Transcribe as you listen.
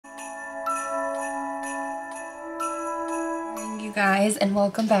you guys, and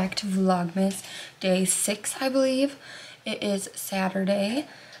welcome back to Vlogmas day 6, I believe. It is Saturday,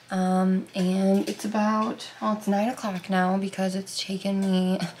 and it's about, well, it's 9 o'clock now because it's taken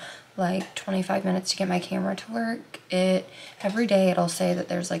me like 25 minutes to get my camera to work. Every day it'll say that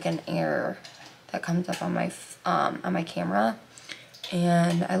there's like an error that comes up on my camera,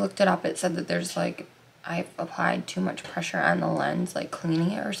 and I looked it up. It said that there's like, I've applied too much pressure on the lens, like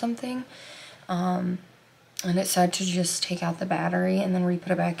cleaning it or something. And it said to just take out the battery and then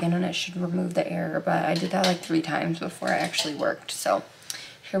re-put it back in and it should remove the error, but I did that like 3 times before it actually worked. So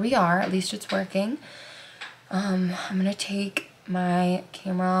here we are, at least it's working. I'm gonna take my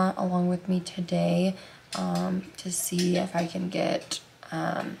camera along with me today to see if I can get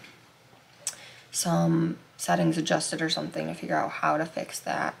some settings adjusted or something to figure out how to fix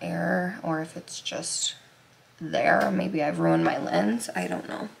that error, or if it's just there. Maybe I've ruined my lens, I don't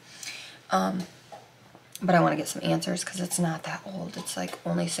know. But I want to get some answers because it's not that old. It's like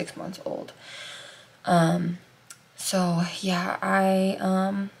only 6 months old. So yeah, I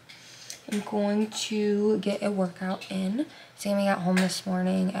am going to get a workout in. Sammy got home this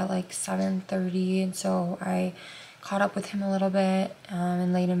morning at like 7:30, and so I caught up with him a little bit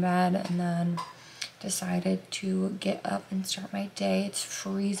and laid in bed, and then decided to get up and start my day. It's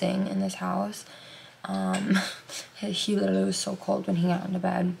freezing in this house. He literally was so cold when he got into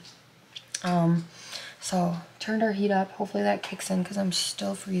bed. So turned our heat up. Hopefully that kicks in because I'm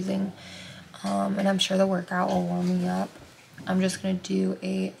still freezing. And I'm sure the workout will warm me up. I'm just going to do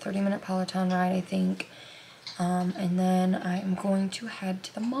a 30-minute Peloton ride, I think. And then I'm going to head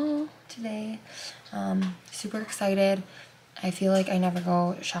to the mall today. Super excited. I feel like I never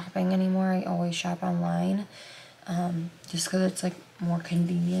go shopping anymore. I always shop online. Just because it's like more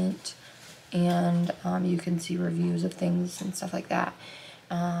convenient. And you can see reviews of things and stuff like that.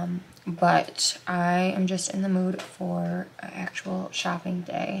 But I am just in the mood for an actual shopping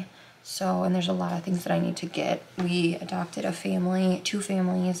day. So, and there's a lot of things that I need to get. We adopted a family, 2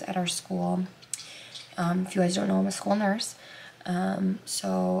 families at our school. If you guys don't know, I'm a school nurse.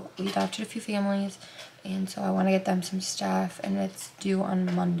 So we adopted a few families, and so I want to get them some stuff, and it's due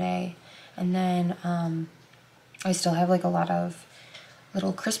on Monday. And then I still have like a lot of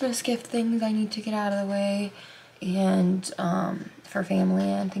little Christmas gift things I need to get out of the way, and for family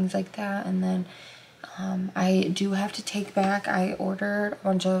and things like that. And then I do have to take back, I ordered a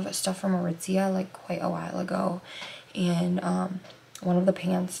bunch of stuff from Aritzia like quite a while ago, and one of the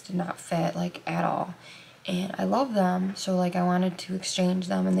pants did not fit like at all, and I love them, so like I wanted to exchange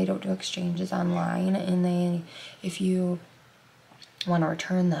them, and they don't do exchanges online, and if you want to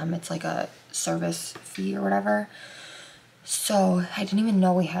return them, it's like a service fee or whatever. So I didn't even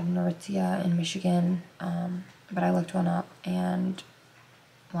know we had an Aritzia in Michigan, but I looked one up, and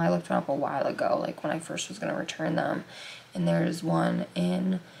well, I looked one up a while ago, like when I first was going to return them, and there's one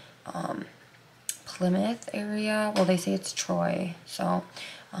in Plymouth area. Well, they say it's Troy, so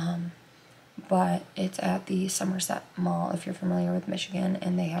but it's at the Somerset Mall, if you're familiar with Michigan,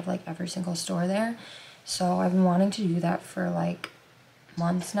 and they have like every single store there. So I've been wanting to do that for like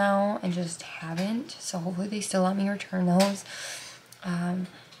months now and just haven't, so hopefully they still let me return those.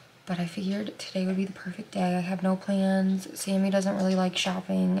 But I figured today would be the perfect day. I have no plans. Sammy doesn't really like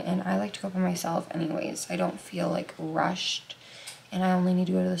shopping, and I like to go by myself anyways. I don't feel like rushed, and I only need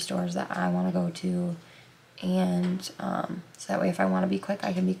to go to the stores that I want to go to. And so that way if I want to be quick,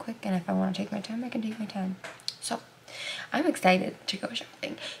 I can be quick, and if I want to take my time, I can take my time. So I'm excited to go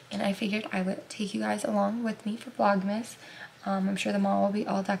shopping, and I figured I would take you guys along with me for Vlogmas. I'm sure the mall will be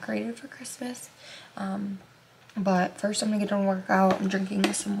all decorated for Christmas. But first I'm gonna get a workout. I'm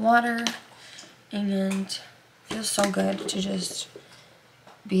drinking some water, and it feels so good to just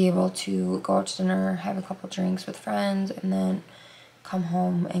be able to go out to dinner, have a couple drinks with friends, and then come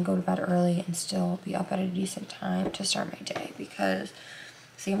home and go to bed early and still be up at a decent time to start my day. Because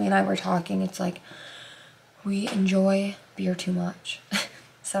Sammy and I were talking, it's like we enjoy beer too much.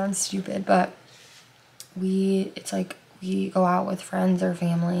 Sounds stupid, but it's like we go out with friends or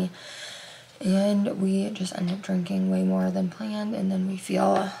family, and we just end up drinking way more than planned, and then we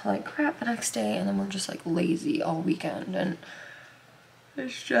feel like crap the next day, and then we're just like lazy all weekend, and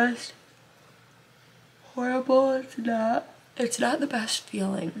it's just horrible. It's not the best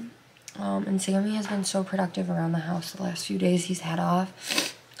feeling. And Sammy has been so productive around the house the last few days he's had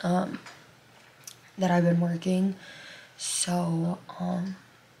off, that I've been working. So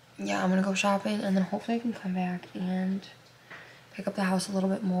yeah, I'm gonna go shopping, and then hopefully I can come back and pick up the house a little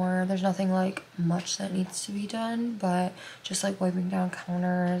bit more. There's nothing like much that needs to be done, but just like wiping down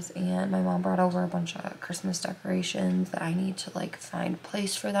counters, and my mom brought over a bunch of Christmas decorations that I need to like find a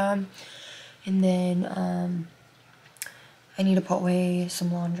place for them. And then I need to put away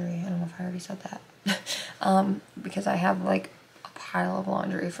some laundry. I don't know if I already said that. Because I have like a pile of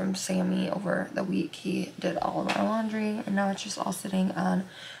laundry from Sammy over the week. He did all of our laundry and now it's just all sitting on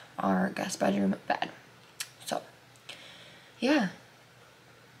our guest bedroom bed. So, yeah.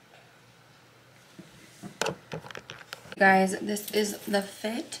 Guys, this is the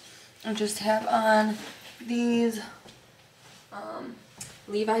fit. I just have on these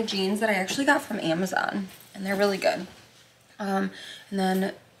Levi jeans that I actually got from Amazon, and they're really good. And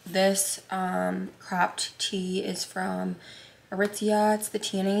then this cropped tee is from Aritzia. It's the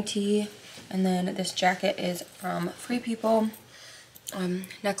TNA tee. And then this jacket is from Free People.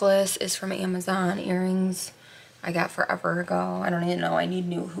 Necklace is from Amazon. Earrings I got forever ago. I don't even know. I need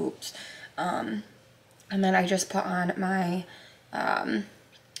new hoops. And then I just put on my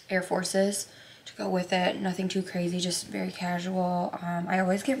Air Forces to go with it. Nothing too crazy, just very casual. I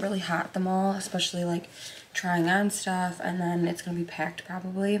always get really hot at the mall, especially like trying on stuff, and then it's gonna be packed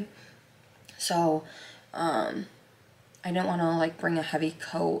probably. So I didn't want to like bring a heavy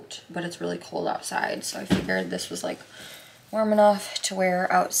coat, but it's really cold outside, so I figured this was like warm enough to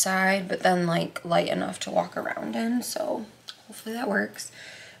wear outside, but then like light enough to walk around in, so hopefully that works.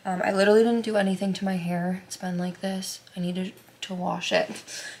 I literally didn't do anything to my hair. It's been like this. I needed to wash it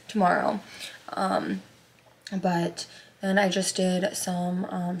tomorrow. But then I just did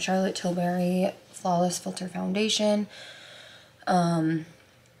some Charlotte Tilbury Flawless Filter Foundation and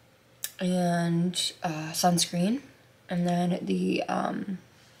sunscreen. And then the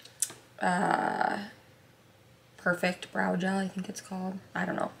Perfect Brow Gel, I think it's called. I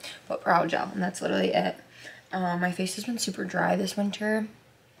don't know. But brow gel, and that's literally it. My face has been super dry this winter,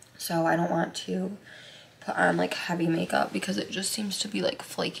 so I don't want to put on like heavy makeup because it just seems to be like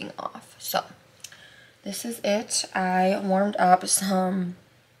flaking off. So this is it. I warmed up some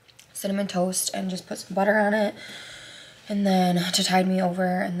cinnamon toast and just put some butter on it, and then to tide me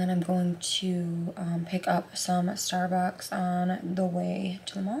over, and then I'm going to pick up some Starbucks on the way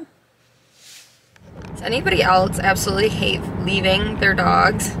to the mall. Does anybody else absolutely hate leaving their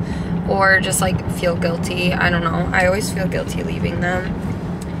dogs or just like feel guilty? I don't know. I always feel guilty leaving them.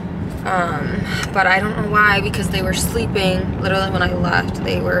 But I don't know why, because they were sleeping literally when I left.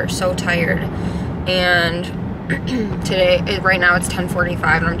 They were so tired, and right now it's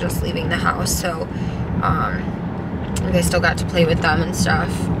 10:45 and I'm just leaving the house, so I still got to play with them and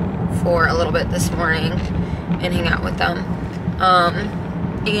stuff for a little bit this morning and hang out with them.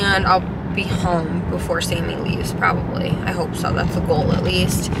 And I'll be home before Sammy leaves probably. I hope so. That's the goal at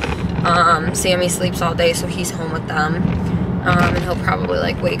least. Sammy sleeps all day, so he's home with them. And he'll probably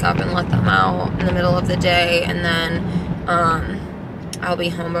like wake up and let them out in the middle of the day, and then I'll be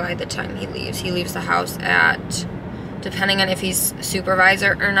home by the time he leaves. He leaves the house at, depending on if he's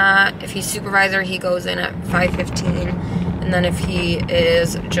supervisor or not. If he's supervisor, he goes in at 5:15, and then if he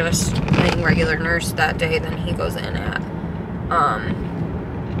is just playing regular nurse that day, then he goes in at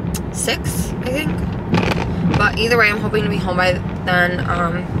 6, I think. But either way, I'm hoping to be home by then.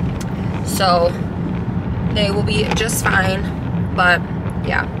 So they will be just fine. But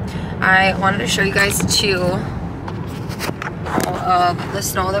yeah, I wanted to show you guys too of the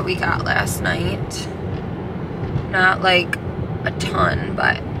snow that we got last night. Not like a ton,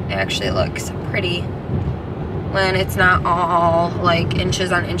 but it actually looks pretty when it's not all like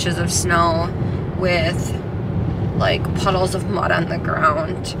inches on inches of snow with like puddles of mud on the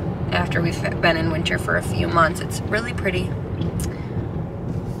ground after we've been in winter for a few months. It's really pretty.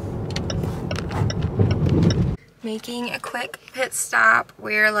 Making a quick pit stop.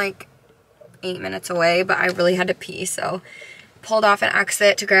 We're like 8 minutes away, but I really had to pee, so pulled off an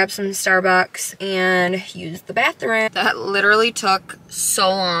exit to grab some Starbucks and use the bathroom. That literally took so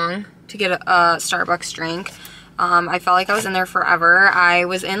long to get a Starbucks drink. I felt like I was in there forever. I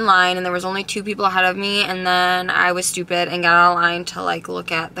was in line and there was only 2 people ahead of me, and then I was stupid and got out of line to like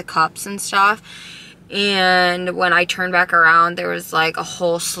look at the cups and stuff. And when I turned back around, there was like a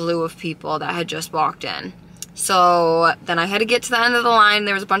whole slew of people that had just walked in. So then I had to get to the end of the line.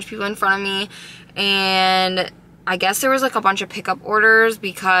 There was a bunch of people in front of me, and I guess there was like a bunch of pickup orders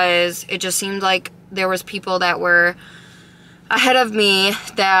because it just seemed like there was people that were ahead of me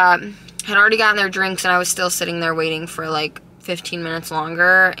that had already gotten their drinks, and I was still sitting there waiting for like 15 minutes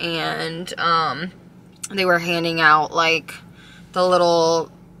longer, and they were handing out like the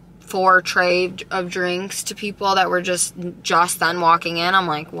little 4 tray of drinks to people that were just then walking in. I'm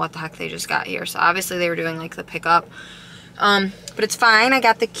like, what the heck, they just got here. So obviously they were doing like the pickup, but it's fine. I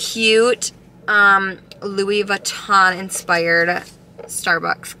got the cute Louis Vuitton inspired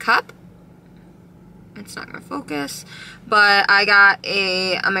Starbucks cup. It's not gonna focus, but I got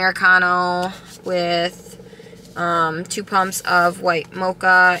a Americano with 2 pumps of white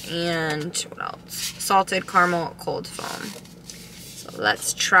mocha, and what else? Salted caramel cold foam. So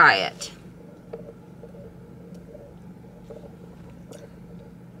let's try it.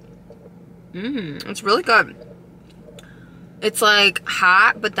 It's really good. It's like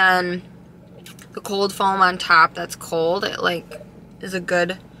hot, but then the cold foam on top that's cold, it like is a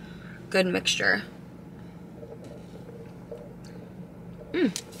good mixture.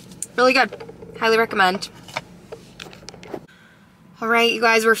 Really good. Highly recommend. Alright, you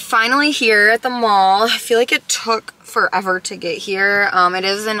guys, we're finally here at the mall. I feel like it took forever to get here. It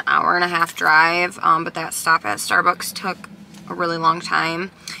is an hour-and-a-half drive, but that stop at Starbucks took a really long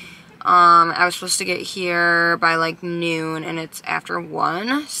time. I was supposed to get here by like noon, and it's after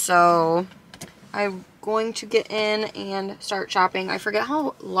 1, so I'm going to get in and start shopping. I forget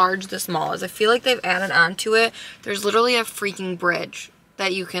how large this mall is. I feel like they've added on to it. There's literally a freaking bridge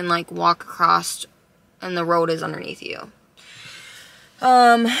that you can like walk across, and the road is underneath you.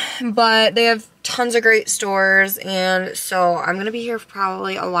 But they have tons of great stores, and so I'm gonna be here for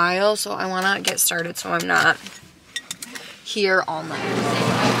probably a while, so I want to get started so I'm not here all night.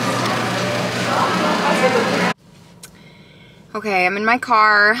 Okay, I'm in my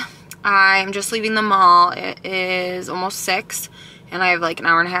car. I'm just leaving the mall. It is almost 6, and I have like an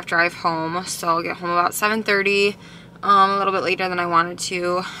hour-and-a-half drive home, so I'll get home about 7:30, a little bit later than I wanted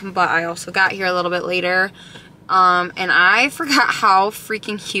to, but I also got here a little bit later. And I forgot how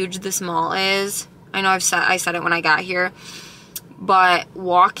freaking huge this mall is. I know I said it when I got here, but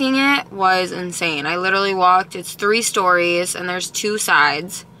walking it was insane. I literally walked, it's 3 stories, and there's 2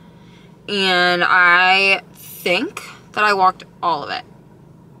 sides, and I think that I walked all of it.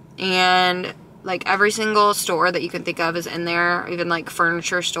 And like every single store that you can think of is in there, even like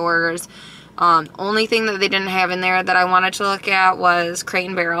furniture stores. Only thing that they didn't have in there that I wanted to look at was Crate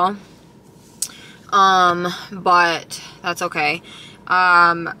and Barrel. But that's okay.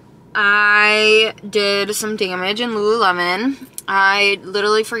 I did some damage in Lululemon. I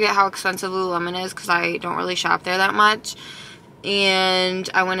literally forget how expensive Lululemon is because I don't really shop there that much. And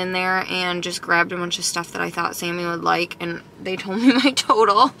I went in there and just grabbed a bunch of stuff that I thought Sammy would like, and they told me my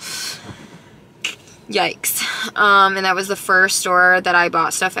total. Yikes. And that was the first store that I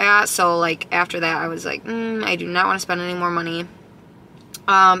bought stuff at, so like after that I was like, I do not want to spend any more money.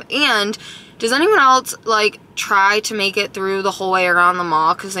 And does anyone else like try to make it through the whole way around the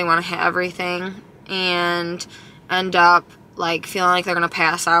mall because they want to hit everything and end up like feeling like they're gonna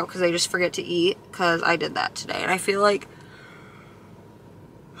pass out because they just forget to eat? Because I did that today, and I feel like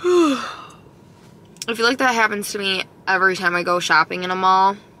that happens to me every time I go shopping in a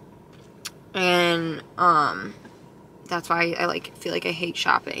mall, and that's why I like feel like I hate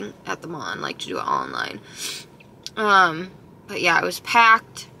shopping at the mall and like to do it all online. But yeah, it was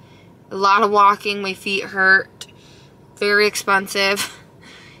packed, a lot of walking, my feet hurt, very expensive,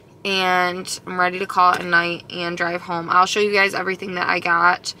 and I'm ready to call it a night and drive home. I'll show you guys everything that I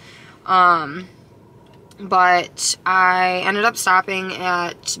got. But I ended up stopping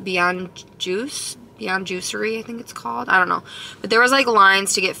at Beyond Juicery, I think it's called. I don't know. But there was like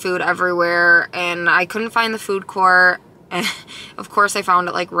lines to get food everywhere, and I couldn't find the food court. And of course I found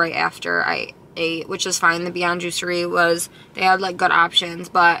it like right after I ate, which is fine. The Beyond Juicery they had like good options,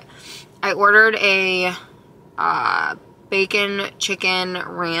 but I ordered a bacon chicken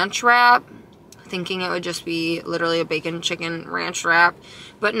ranch wrap, thinking it would just be literally a bacon chicken ranch wrap,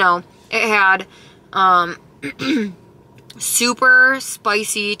 but no, it had super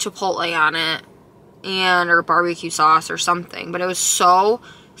spicy chipotle on it, or barbecue sauce or something, but it was so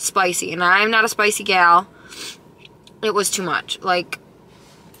spicy, and I'm not a spicy gal. It was too much. Like,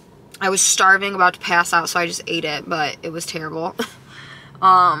 I was starving, about to pass out, so I just ate it, but it was terrible.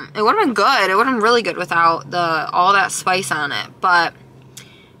 It would have been good. It would have been really good without all that spice on it. But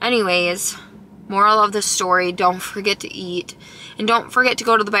anyways, moral of the story, don't forget to eat. And don't forget to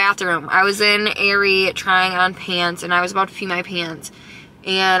go to the bathroom. I was in Aerie trying on pants, and I was about to pee my pants.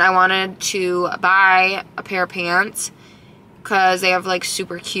 And I wanted to buy a pair of pants because they have like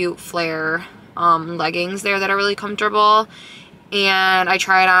super cute flare leggings there that are really comfortable. And I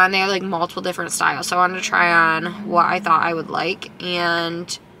tried on, they have like multiple different styles, so I wanted to try on what I thought I would like,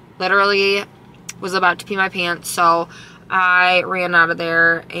 and literally was about to pee my pants, so I ran out of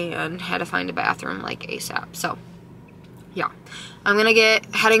there and had to find a bathroom like ASAP. So yeah, I'm gonna get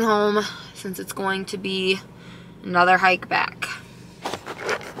heading home since it's going to be another hike back.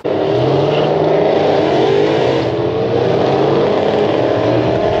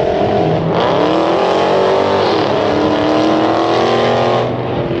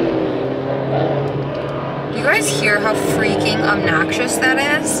 Hear how freaking obnoxious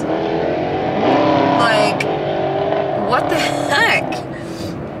that is? Like, What the heck?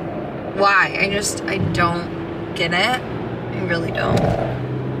 Why? I don't get it. I really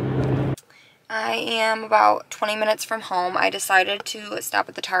don't. I am about 20 minutes from home. I decided to stop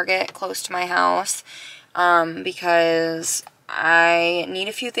at the Target close to my house because I need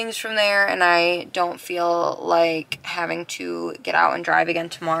a few things from there and I don't feel like having to get out and drive again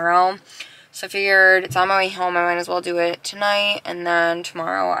tomorrow. So I figured it's on my way home, I might as well do it tonight, and then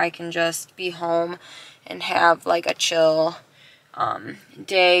tomorrow I can just be home and have like a chill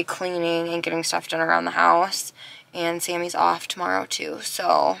day cleaning and getting stuff done around the house. And Sammy's off tomorrow too,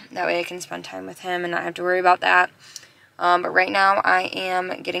 so that way I can spend time with him and not have to worry about that. But right now I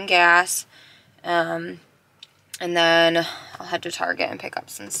am getting gas, and then I'll head to Target and pick up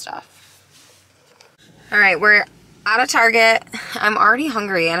some stuff. Alright, we're out of Target. I'm already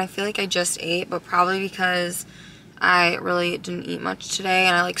hungry and I feel like I just ate, but probably because I really didn't eat much today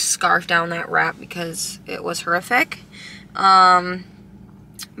and I like scarfed down that wrap because it was horrific. But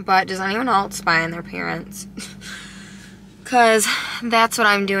does anyone else buy in their parents? Because that's what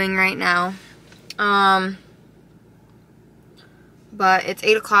I'm doing right now. But it's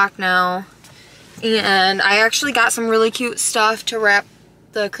 8 o'clock now. And I actually got some really cute stuff to wrap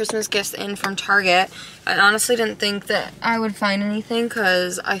the Christmas gifts in from Target. I honestly didn't think that I would find anything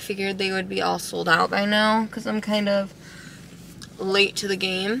because I figured they would be all sold out by now because I'm kind of late to the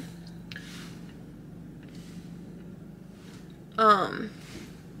game.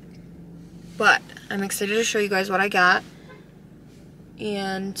 But I'm excited to show you guys what I got.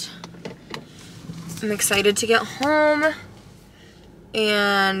 And I'm excited to get home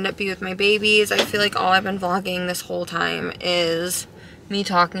and be with my babies. I feel like all I've been vlogging this whole time is me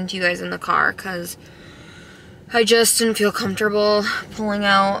talking to you guys in the car because I just didn't feel comfortable pulling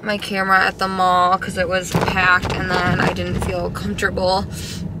out my camera at the mall because it was packed, and then I didn't feel comfortable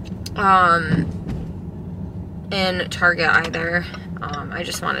in Target either. I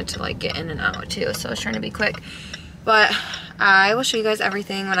just wanted to like get in and out too, so I was trying to be quick. But I will show you guys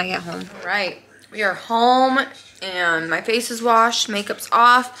everything when I get home. All right, we are home and my face is washed, makeup's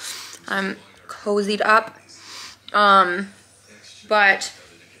off. I'm cozied up. But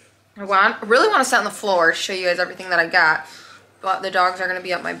I really want to sit on the floor to show you guys everything that I got. But the dogs are going to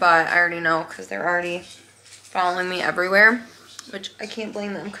be up my butt. I already know because they're already following me everywhere. Which I can't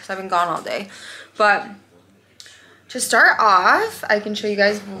blame them because I've been gone all day. But to start off, I can show you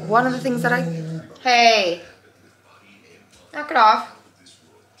guys one of the things that Hey! Knock it off.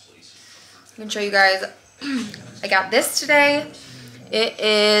 I can show you guys, I got this today. It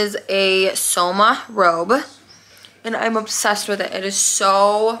is a Soma robe. And I'm obsessed with it. It is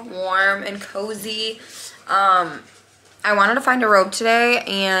so warm and cozy. I wanted to find a robe today,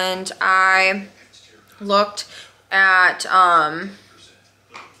 and I looked at, where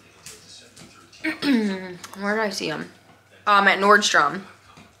did I see them? At Nordstrom.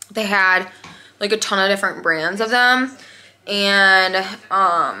 They had like a ton of different brands of them. And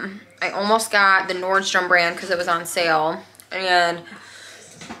I almost got the Nordstrom brand because it was on sale. And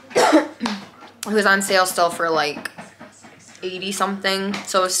it was on sale still for like 80 something,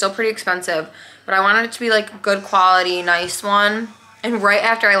 so it was still pretty expensive, but I wanted it to be like a good quality, nice one. And right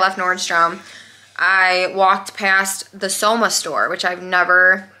after I left Nordstrom, I walked past the Soma store, which I've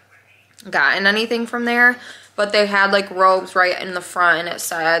never gotten anything from there, but they had like robes right in the front, and it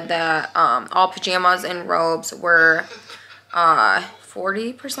said that all pajamas and robes were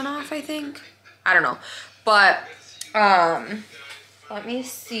 40% off, I think. I don't know, but let me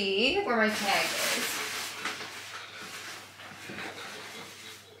see where my tag is.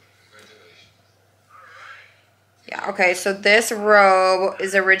 Yeah, okay, so this robe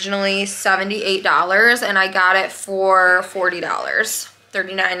is originally $78 and I got it for $40,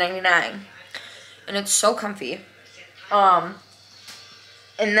 $39.99. And it's so comfy. And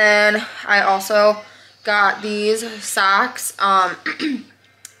then I also got these socks.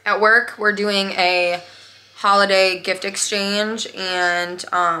 At work, we're doing a holiday gift exchange, and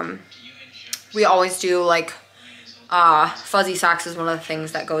we always do like fuzzy socks is one of the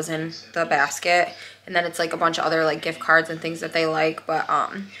things that goes in the basket, and then it's like a bunch of other like gift cards and things that they like. But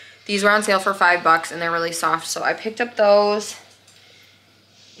these were on sale for $5 and they're really soft, so I picked up those.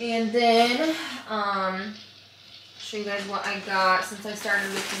 And then show you guys what I got since I started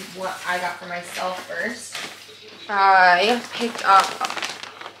with what I got for myself first. I picked up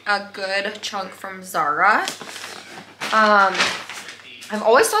a good chunk from ZARA. I've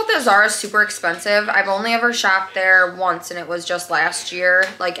always thought that ZARA is super expensive. I've only ever shopped there once, and it was just last year,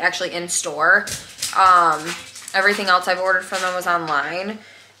 like actually in store. Everything else I've ordered from them was online.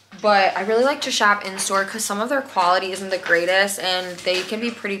 But I really like to shop in store because some of their quality isn't the greatest and they can be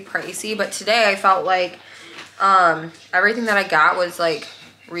pretty pricey. But today I felt like Everything that I got was like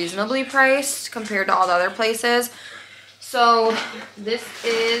reasonably priced compared to all the other places. So this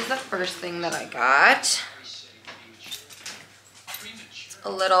is the first thing that I got.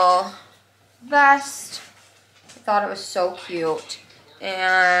 A little vest. I thought it was so cute.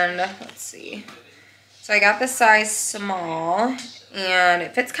 And let's see. So I got the size small, and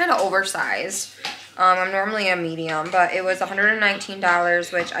it fits kind of oversized. I'm normally a medium, but it was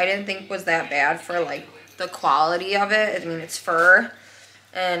 $119, which I didn't think was that bad for like the quality of it. I mean, it's fur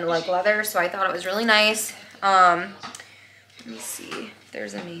and like leather, so I thought it was really nice. Let me see if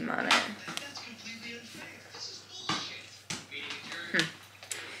there's a name on it.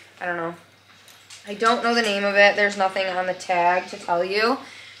 I don't know. I don't know the name of it. There's nothing on the tag to tell you.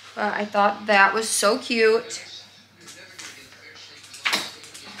 But I thought that was so cute.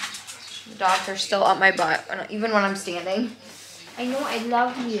 The dogs are still up my butt, even when I'm standing. I know, I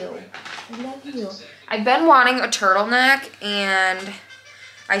love you. I love you. I've been wanting a turtleneck, and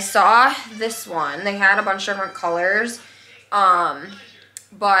I saw this one. They had a bunch of different colors.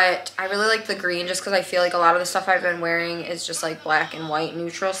 But I really like the green just because I feel like a lot of the stuff I've been wearing is just like black and white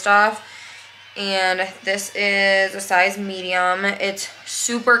neutral stuff. And this is a size medium. It's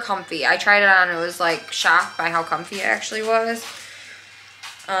super comfy. I tried it on and was like shocked by how comfy it actually was.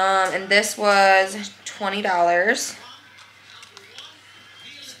 And this was $20.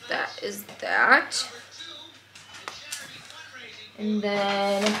 So that is that. And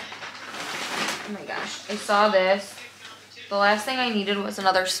then, oh my gosh, I saw this. The last thing I needed was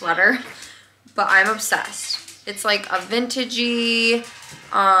another sweater, but I'm obsessed. It's like a vintagey,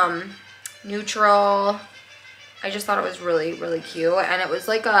 neutral. I just thought it was really, really cute. And it was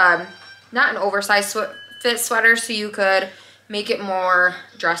like a, not an oversized fit sweater, so you could make it more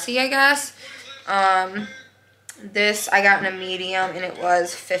dressy, I guess. This I got in a medium, and it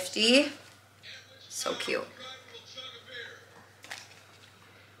was $50. So cute.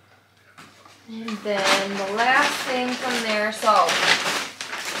 And then the last thing from there, so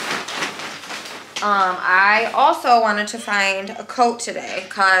I also wanted to find a coat today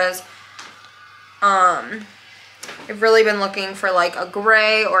because I've really been looking for like a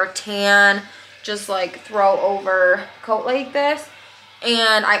gray or a tan, just like throw over coat like this.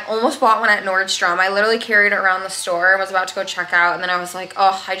 And I almost bought one at Nordstrom. I literally carried it around the store. I was about to go check out, and then I was like,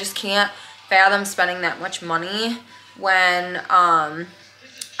 oh, I just can't fathom spending that much money when I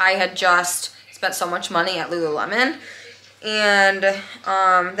had just spent so much money at Lululemon. And then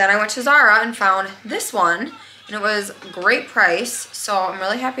I went to ZARA and found this one, and it was great price. So I'm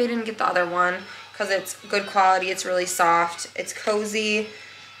really happy I didn't get the other one because it's good quality. It's really soft. It's cozy.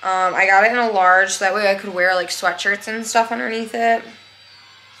 I got it in a large, so that way I could wear like sweatshirts and stuff underneath it.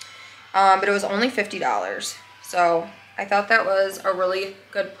 But it was only $50. So I thought that was a really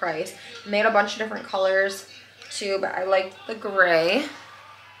good price. Made a bunch of different colors too, but I liked the gray.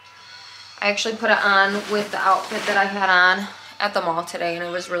 I actually put it on with the outfit that I had on at the mall today, and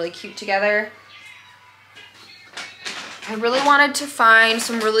it was really cute together. I really wanted to find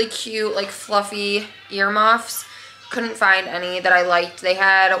some really cute, like fluffy earmuffs. Couldn't find any that I liked. They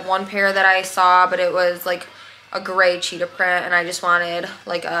had one pair that I saw, but it was like a gray cheetah print, and I just wanted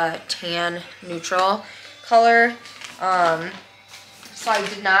like a tan neutral color. So I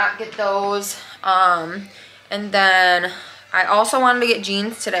did not get those. And then I also wanted to get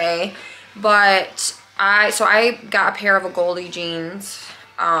jeans today. But I got a pair of a Goldie jeans,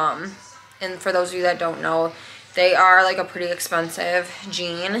 and for those of you that don't know, they are like a pretty expensive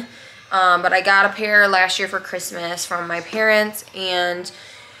jean, but I got a pair last year for Christmas from my parents, and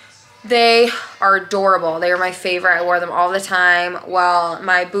they are adorable. They are my favorite. I wore them all the time. Well,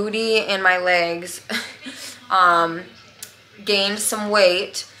 my booty and my legs gained some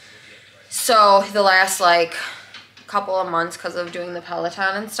weight, so the last like couple of months because of doing the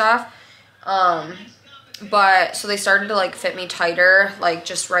Peloton and stuff. But so they started to like fit me tighter, like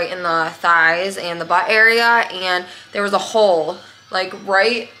just right in the thighs and the butt area, and there was a hole like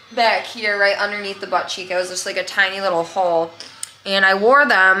right back here, right underneath the butt cheek. It was just like a tiny little hole, and I wore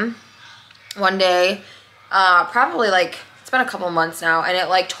them one day, probably like, it's been a couple months now, and it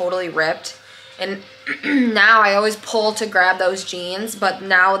like totally ripped. And now I always pull to grab those jeans, but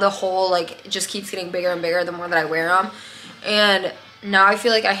now the hole like just keeps getting bigger and bigger the more that I wear them. And now I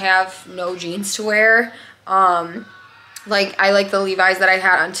feel like I have no jeans to wear. Like I like the Levi's that I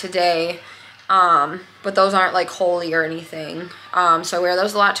had on today, but those aren't like holey or anything. So I wear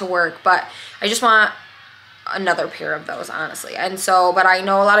those a lot to work, but I just want another pair of those, honestly. And so, but I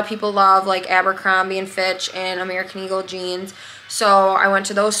know a lot of people love like Abercrombie and Fitch and American Eagle jeans. So I went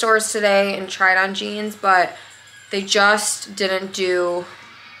to those stores today and tried on jeans, but they just didn't do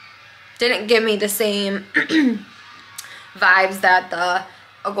didn't give me the same vibes that the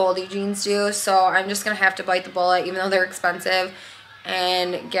Goldie jeans do. So I'm just going to have to bite the bullet, even though they're expensive,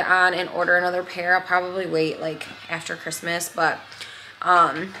 and get on and order another pair. I'll probably wait like after Christmas, but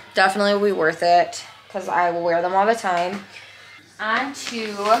definitely will be worth it because I will wear them all the time. On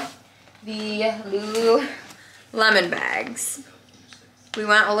to the Lululemon bags. We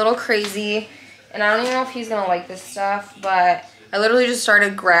went a little crazy, and I don't even know if he's gonna like this stuff, but I literally just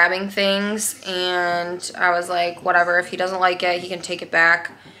started grabbing things, and I was like, whatever, if he doesn't like it, he can take it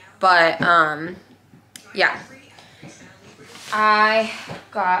back. But yeah, I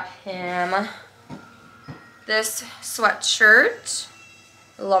got him this sweatshirt.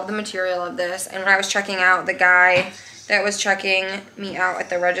 I love the material of this. And when I was checking out, the guy that was checking me out at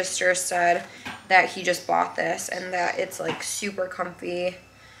the register said that he just bought this and that it's like super comfy.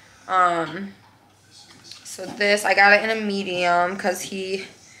 So this, I got it in a medium because he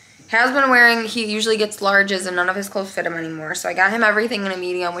has been wearing, he usually gets larges and none of his clothes fit him anymore. So I got him everything in a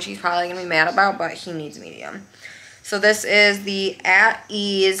medium, which he's probably going to be mad about, but he needs medium. So this is the At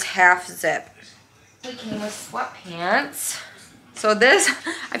Ease half zip. It came with sweatpants. So this,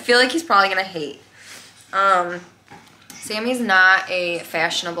 I feel like he's probably going to hate. Sammy's not a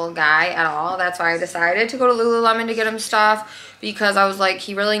fashionable guy at all. That's why I decided to go to Lululemon to get him stuff, because I was like,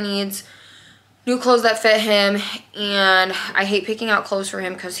 he really needs new clothes that fit him, and I hate picking out clothes for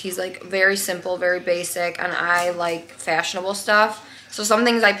him because he's like very simple, very basic, and I like fashionable stuff. So some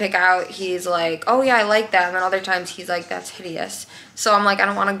things I pick out, he's like, oh yeah, I like that, and then other times he's like, that's hideous. So I'm like, I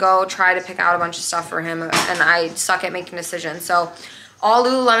don't want to go try to pick out a bunch of stuff for him, and I suck at making decisions. So all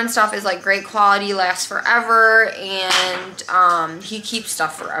Lululemon stuff is like great quality, lasts forever, and he keeps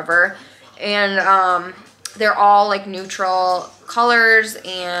stuff forever. And they're all like neutral colors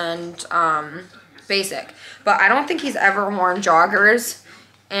and basic. But I don't think he's ever worn joggers,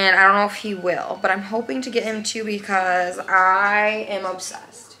 and I don't know if he will, but I'm hoping to get him too because I am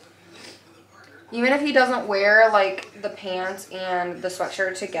obsessed. Even if he doesn't wear like the pants and the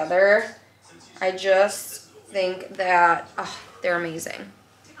sweatshirt together, I just think that they're amazing.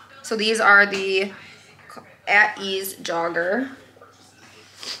 So these are the At Ease jogger.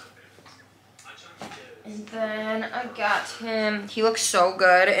 And then I got him, he looks so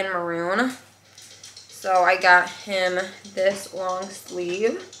good in maroon. So I got him this long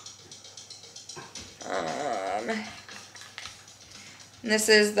sleeve. This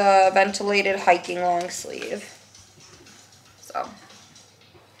is the ventilated hiking long sleeve. So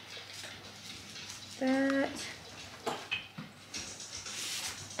that.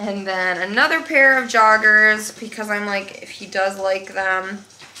 And then another pair of joggers, because I'm like, if he does like them,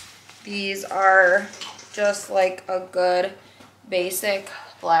 these are just like a good basic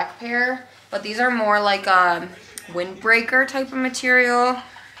black pair. But these are more like a windbreaker type of material.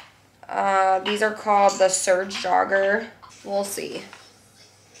 These are called the Surge Jogger. We'll see.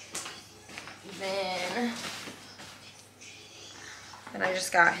 Then I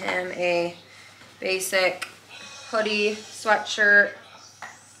just got him a basic hoodie sweatshirt.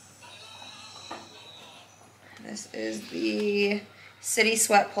 This is the City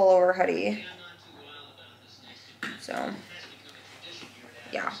Sweat pullover hoodie. So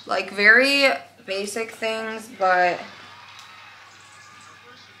yeah, like very basic things, but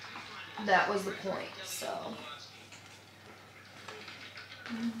that was the point, so.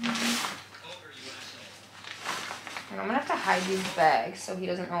 And I'm gonna have to hide these bags so he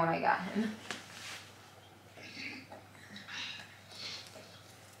doesn't know when I got him.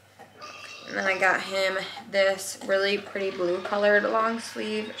 And then I got him this really pretty blue colored long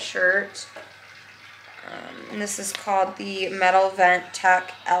sleeve shirt. And this is called the Metal Vent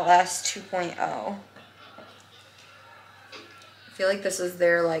Tech LS 2.0. I feel like this is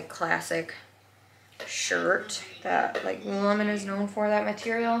their like classic shirt that like Lululemon is known for, that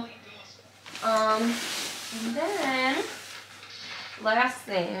material. And then last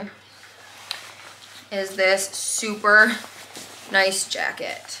thing is this super nice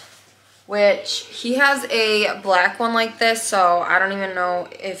jacket, which he has a black one like this, so I don't even know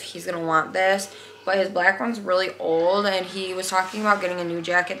if he's gonna want this, but his black one's really old, and he was talking about getting a new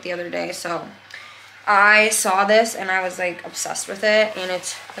jacket the other day, so I saw this and I was like obsessed with it. And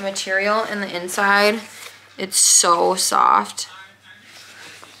it's the material in the inside, it's so soft.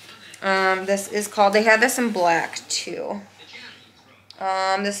 This is called, they had this in black too.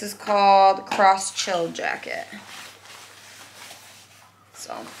 This is called Cross Chill Jacket.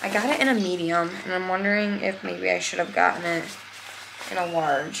 So I got it in a medium, and I'm wondering if maybe I should have gotten it in a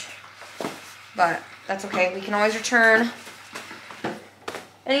large, but that's okay. We can always return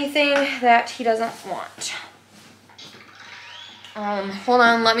anything that he doesn't want. Hold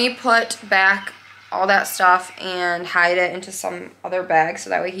on, let me put back all that stuff and hide it into some other bag so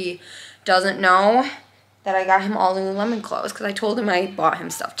that way he doesn't know that I got him all Lululemon clothes because I told him I bought him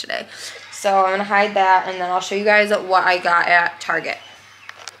stuff today. So I'm gonna hide that and then I'll show you guys what I got at Target.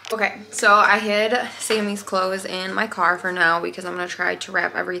 Okay, so I hid Sammy's clothes in my car for now because I'm gonna try to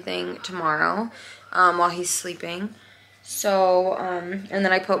wrap everything tomorrow while he's sleeping. So, and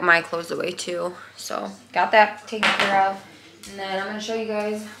then I put my clothes away too. So got that taken care of. And then I'm gonna show you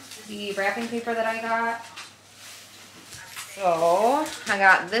guys the wrapping paper that I got. So I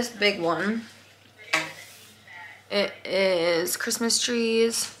got this big one. It is Christmas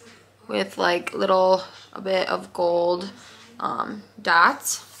trees with like a bit of gold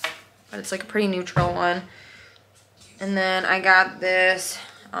dots, but it's like a pretty neutral one. And then I got this,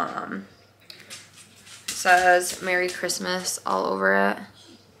 says Merry Christmas all over it.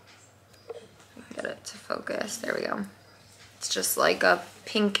 Get it to focus, there we go. It's just like a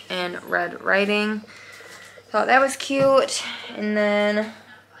pink and red writing. Thought that was cute. And then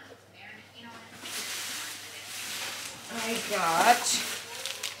I got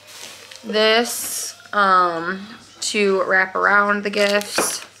this to wrap around the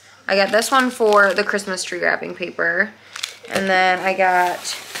gifts. I got this one for the Christmas tree wrapping paper. And then I got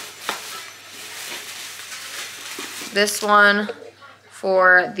this one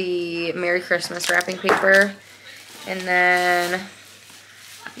for the Merry Christmas wrapping paper. And then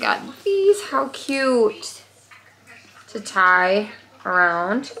I got these, how cute, to tie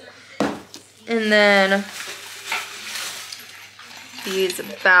around. And then these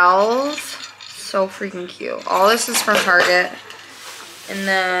bells, so freaking cute. All this is from Target. And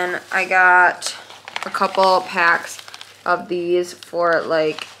then I got a couple packs of these for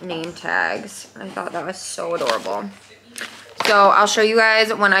like name tags. I thought that was so adorable. So I'll show you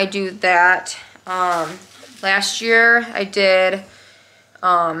guys when I do that. Last year I did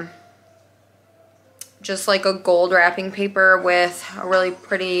just like a gold wrapping paper with a really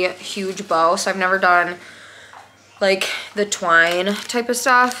pretty huge bow. So I've never done like the twine type of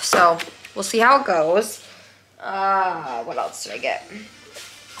stuff. So we'll see how it goes. What else did I get?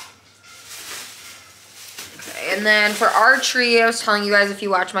 Okay, and then for our tree, I was telling you guys if you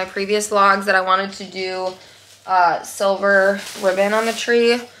watch my previous vlogs that I wanted to do silver ribbon on the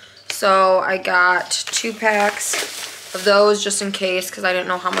tree. So I got 2 packs of those just in case because I didn't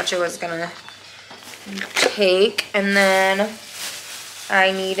know how much it was gonna take. And then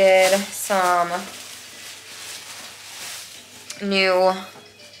I needed some new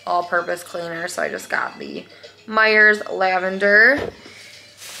all-purpose cleaner, so I just got the Myers Lavender.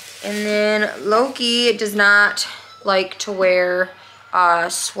 And then Loki does not like to wear a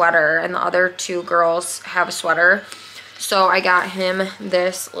sweater, and the other 2 girls have a sweater. So I got him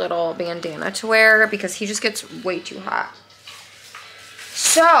this little bandana to wear because he just gets way too hot.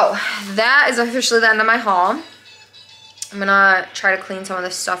 So that is officially the end of my haul. I'm gonna try to clean some of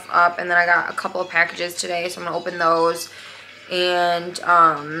this stuff up, and then I got a couple of packages today, so I'm gonna open those. And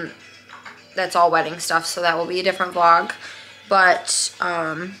that's all wedding stuff, so that will be a different vlog. But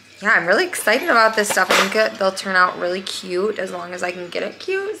yeah, I'm really excited about this stuff. I think they'll turn out really cute as long as I can get it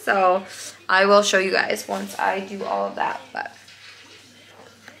cute. So I will show you guys once I do all of that. But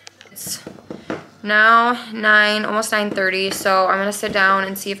it's now almost 9:30, so I'm gonna sit down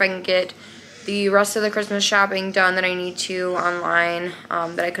and see if I can get the rest of the Christmas shopping done that I need to online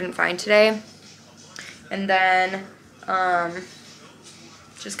that I couldn't find today. And then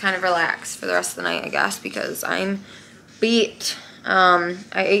just kind of relax for the rest of the night, I guess, because I'm beat. I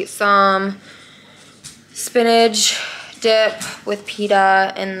ate some spinach dip with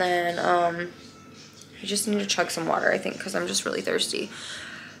pita, and then I just need to chug some water, I think, because I'm just really thirsty.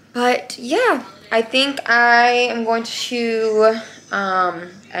 But yeah, I think I am going to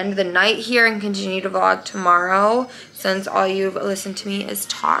end the night here and continue to vlog tomorrow, since all you've listened to me is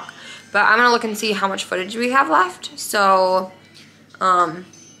talk. But I'm gonna look and see how much footage we have left, so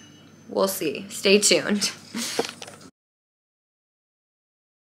we'll see. Stay tuned.